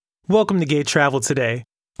Welcome to Gay Travel Today.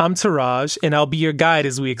 I'm Taraj, and I'll be your guide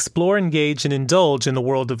as we explore, engage, and indulge in the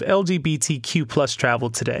world of LGBTQ plus travel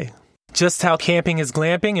today. Just how camping is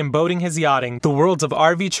glamping and boating is yachting, the world of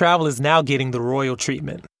RV travel is now getting the royal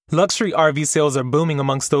treatment. Luxury RV sales are booming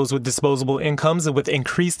amongst those with disposable incomes, and with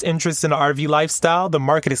increased interest in the RV lifestyle, the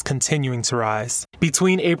market is continuing to rise.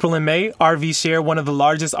 Between April and May, RVshare, one of the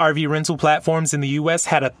largest RV rental platforms in the U.S.,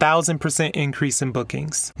 had a 1,000% increase in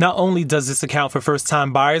bookings. Not only does this account for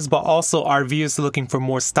first-time buyers, but also RVers looking for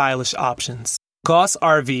more stylish options. Goss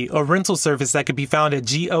RV, a rental service that can be found at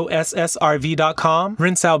gossrv.com,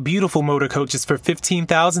 rents out beautiful motor coaches for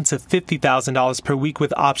 $15,000 to $50,000 per week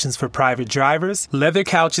with options for private drivers, leather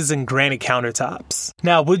couches, and granite countertops.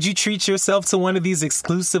 Now, would you treat yourself to one of these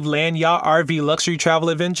exclusive land yacht RV luxury travel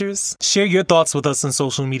adventures? Share your thoughts with us on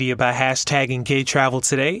social media by hashtagging Gay Travel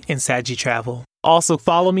Today and Saggy Travel. Also,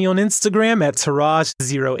 follow me on Instagram at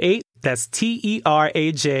Taraj08, that's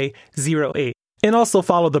TERAJ08. And also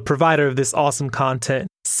follow the provider of this awesome content,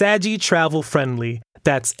 Saggy Travel Friendly.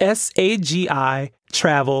 That's SAGI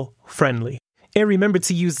Travel Friendly. And remember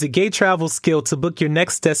to use the Gay Travel skill to book your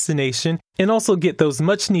next destination and also get those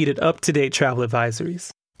much-needed up-to-date travel advisories.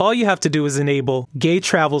 All you have to do is enable Gay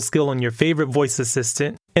Travel skill on your favorite voice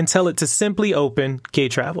assistant and tell it to simply open Gay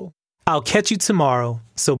Travel. I'll catch you tomorrow,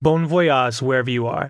 so bon voyage wherever you are.